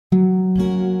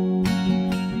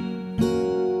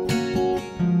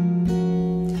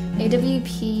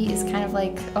AWP is kind of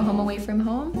like a home away from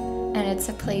home, and it's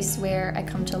a place where I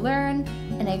come to learn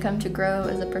and I come to grow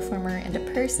as a performer and a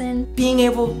person. Being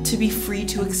able to be free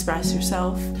to express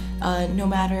yourself, no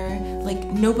matter, like,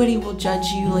 nobody will judge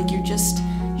you, like you're just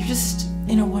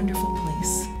in a wonderful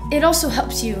place. It also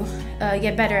helps you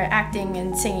get better at acting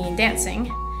and singing and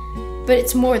dancing, but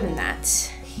it's more than that.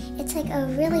 It's like a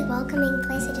really welcoming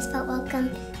place. I just felt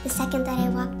welcome the second that I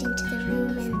walked into the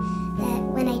room, and that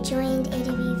when I joined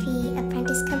AWP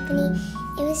Apprentice Company,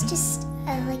 it was just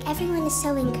like everyone is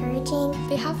so encouraging.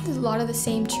 They have a lot of the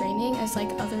same training as like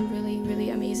other really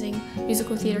amazing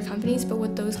musical theater companies, but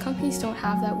what those companies don't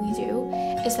have that we do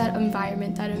is that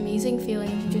environment, that amazing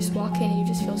feeling. You just walk in and you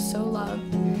just feel so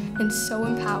loved and so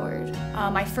empowered.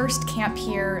 My first camp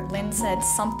here, Lynn said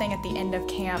something at the end of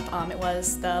camp. It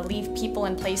was the leave people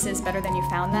in places better than you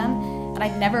found them, and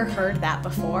I'd never heard that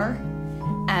before.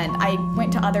 And I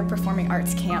went to other performing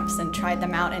arts camps and tried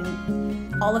them out,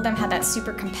 and all of them had that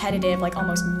super competitive, like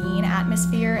almost mean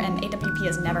atmosphere, and AWP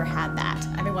has never had that.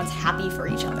 Everyone's happy for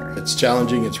each other. It's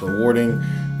challenging, it's rewarding,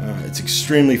 it's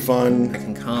extremely fun. I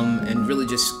can come and really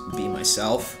just be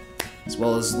myself, as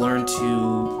well as learn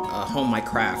to hone my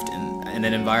craft in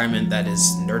an environment that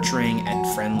is nurturing and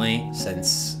friendly.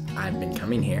 Since I've been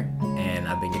coming here, and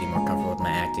I've been getting more comfortable with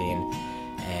my acting,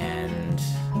 and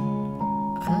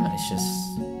I don't know,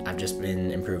 I've just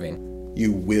been improving.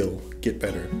 You will get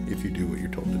better if you do what you're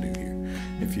told to do here,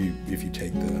 if you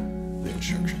take the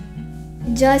instruction.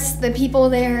 Just the people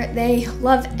there, they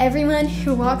love everyone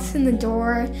who walks in the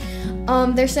door.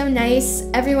 They're so nice.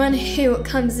 Everyone who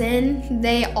comes in,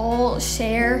 they all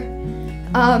share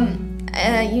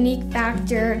a unique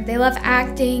factor. They love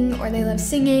acting, or they love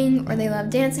singing, or they love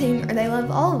dancing, or they love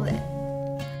all of it.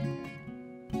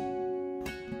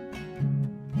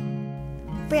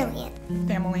 Brilliant.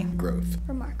 Family. Growth.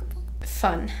 Remarkable.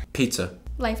 Fun. Pizza.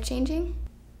 Life-changing.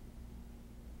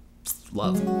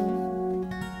 Love.